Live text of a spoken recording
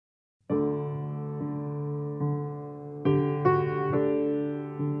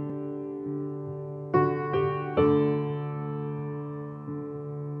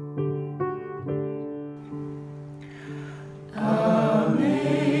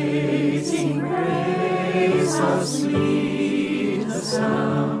so sweet a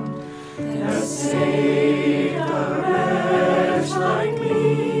sound that saved a wretch like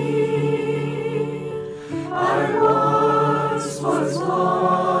me. I once was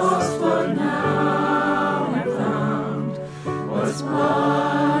lost, but now am found, was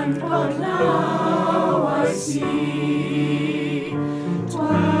blind, but now I see.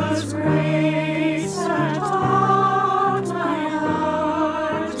 'Twas grace that taught my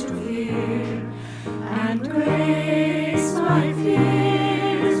heart to fear, and grace my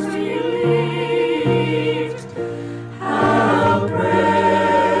fears relieved. How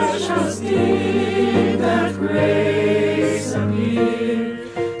precious did that grace appear,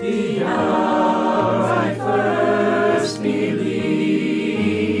 the hour I first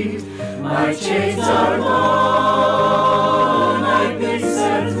believed. My chains are gone, I've been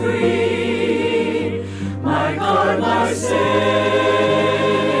set free. My God, my Savior,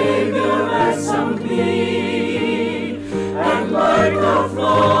 ransomed me, and like a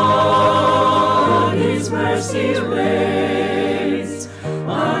flood, His mercy raised.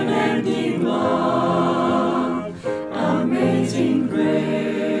 Unending love, amazing grace.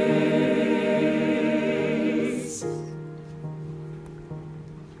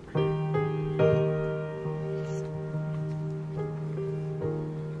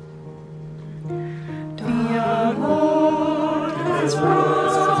 The Lord has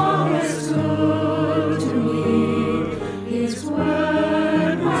promised good to me. His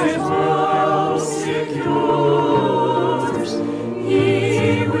word my hope secures.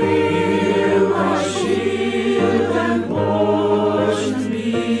 He will my shield and portion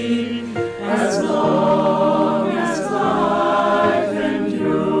be, as long as life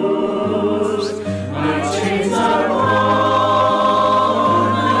endures. My chains are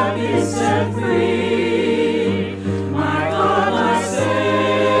gone, I've been set free. My God, my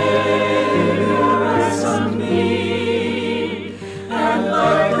Savior, ransomed me, and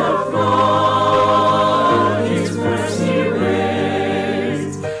like a flood, His mercy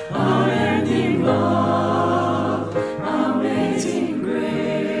raised. Unending love, amazing grace.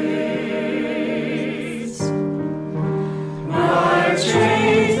 My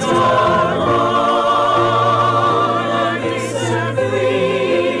chains are gone, I've been set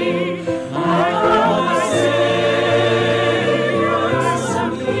free. My God, my Savior,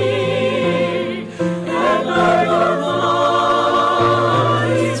 ransomed me, and like a flood,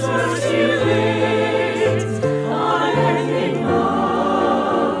 His mercy raised. Unending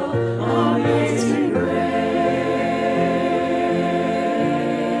love, amazing grace.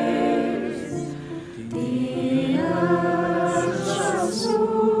 The earth shall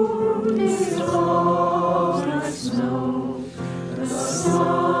soon be covered with snow. The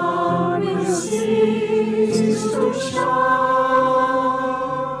sun will cease to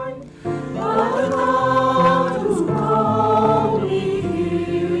shine. But the God who called me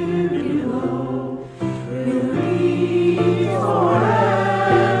here below will be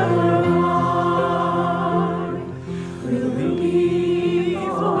forever mine. Will be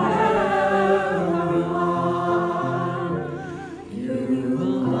forever mine.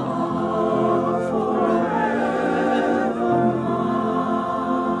 You are forever mine.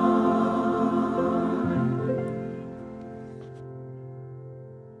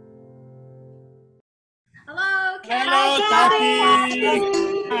 Hello, Hello, Cathy. Cathy.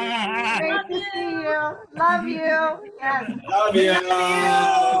 Great to see you. Love you. Yes. Love you.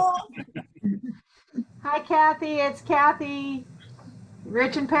 Hi, Cathy. It's Cathy.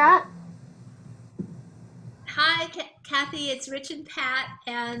 Rich and Pat. Hi, Cathy. It's Rich and Pat,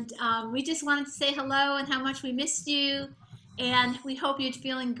 and we just wanted to say hello and how much we missed you, and we hope you're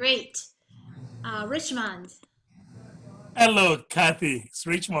feeling great. Richmond. Hello, Cathy. It's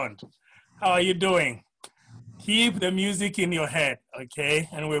Richmond. How are you doing? Keep the music in your head, okay?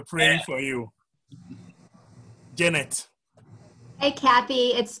 And we're praying for you. Janet. Hey,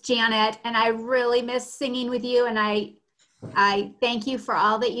 Cathy, it's Janet, and I really miss singing with you, and I thank you for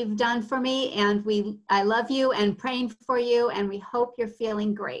all that you've done for me, and I love you and praying for you, and we hope you're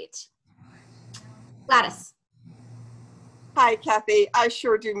feeling great. Gladys. Hi, Cathy. I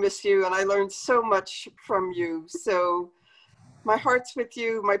sure do miss you, and I learned so much from you. So my heart's with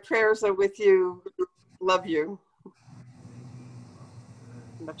you. My prayers are with you. Love you.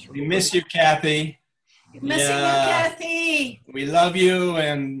 We miss you, Cathy. Missing you, Cathy. We love you,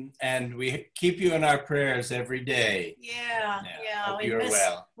 and we keep you in our prayers every day. Yeah. Hope you're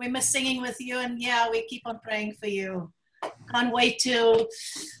well. We miss singing with you, and yeah, we keep on praying for you. Can't wait to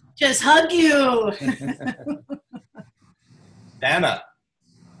just hug you. Dana.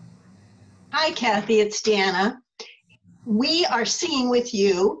 Hi, Cathy. It's Dana. We are singing with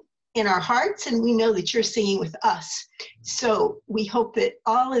you in our hearts, and we know that you're singing with us. So we hope that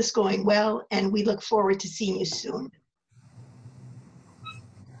all is going well, and we look forward to seeing you soon.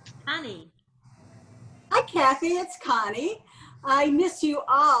 Connie. Hi, Kathy. It's Connie. I miss you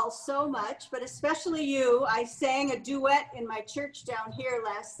all so much, but especially you. I sang a duet in my church down here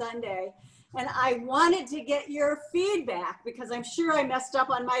last Sunday, and I wanted to get your feedback because I'm sure I messed up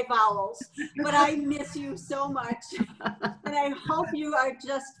on my vowels, but I miss you so much. And I hope you are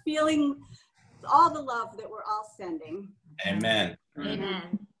just feeling all the love that we're all sending. Amen.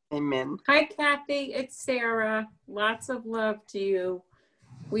 Amen. Amen. Hi, Kathy. It's Sarah. Lots of love to you.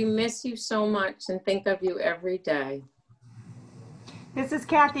 We miss you so much and think of you every day. This is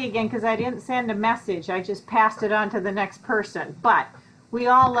Kathy again, because I didn't send a message. I just passed it on to the next person. But we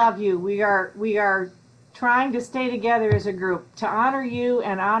all love you. We are trying to stay together as a group to honor you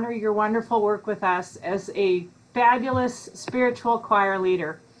and honor your wonderful work with us as a fabulous spiritual choir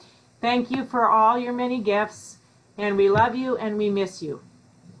leader. Thank you for all your many gifts, and we love you and we miss you.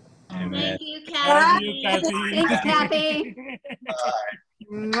 Amen. Thank you, Thank you, Kathy. Cathy. Thanks, Kathy.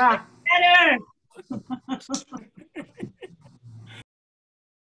 Mwah.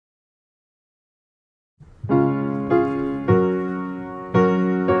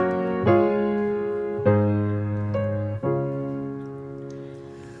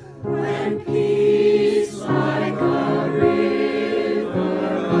 When peace like a river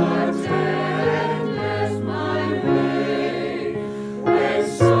attendeth my way, when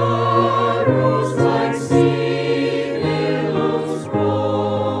sorrows like sea billows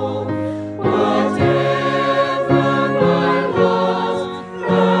roll, whatever my lot,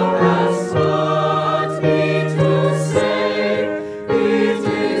 thou hast taught me to say, it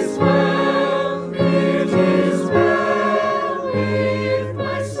is well, it is well with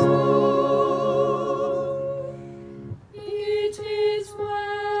my soul. It is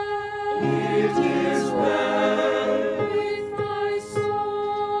well, it is well with my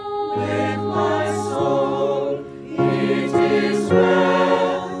soul, with my soul. It is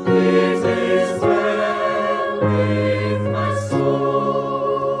well, it is well with my soul.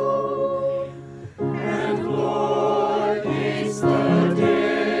 And Lord, it's the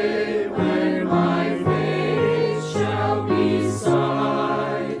day when my faith shall be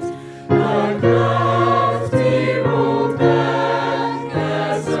sight, the crafty rolled back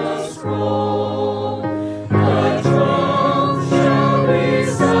as a scroll. The trump shall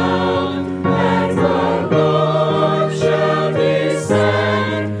resound, and the Lord shall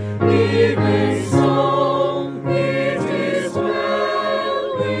descend. Even so, it is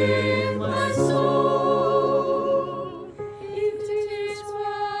well with my soul. It is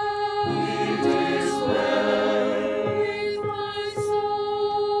well, it is well with my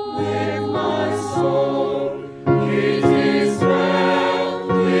soul, with my soul. It is well,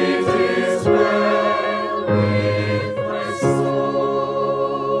 it is well with my soul.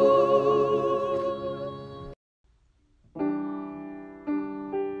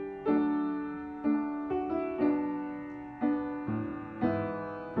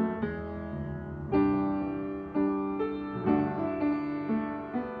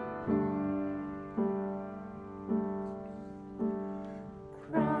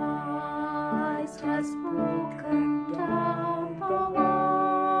 Christ has broken down the wall.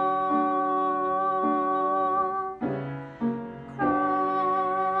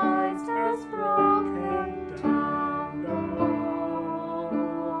 Christ has broken down the wall.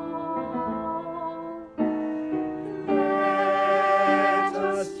 Let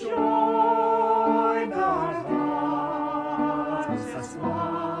us join our hearts as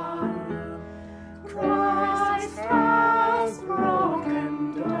one. Christ has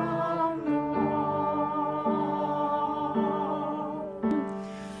broken down the wall.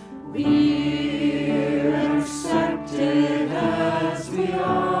 We're accepted as we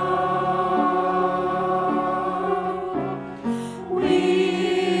are.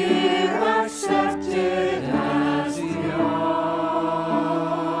 We're accepted as we are.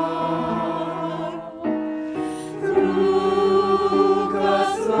 Through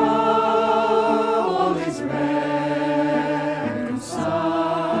God's love, all is reconciled.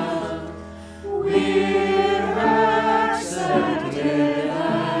 We're accepted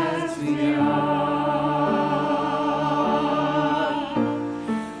as we are.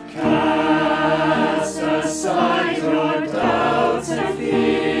 Cast aside your doubts and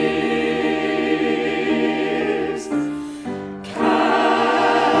fears.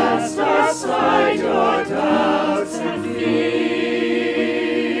 Cast aside your doubts and fears.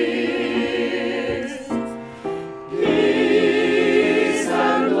 Peace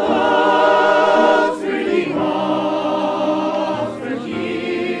and love freely offered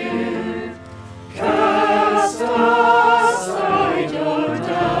here.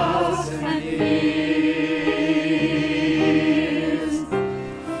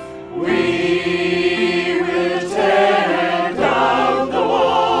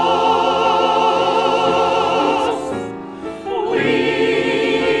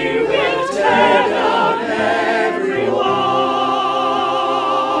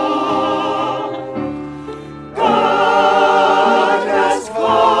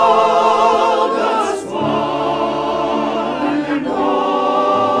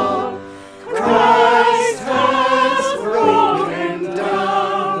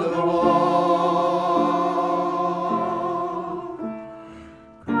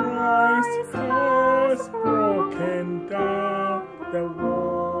 Christ has broken down the wall.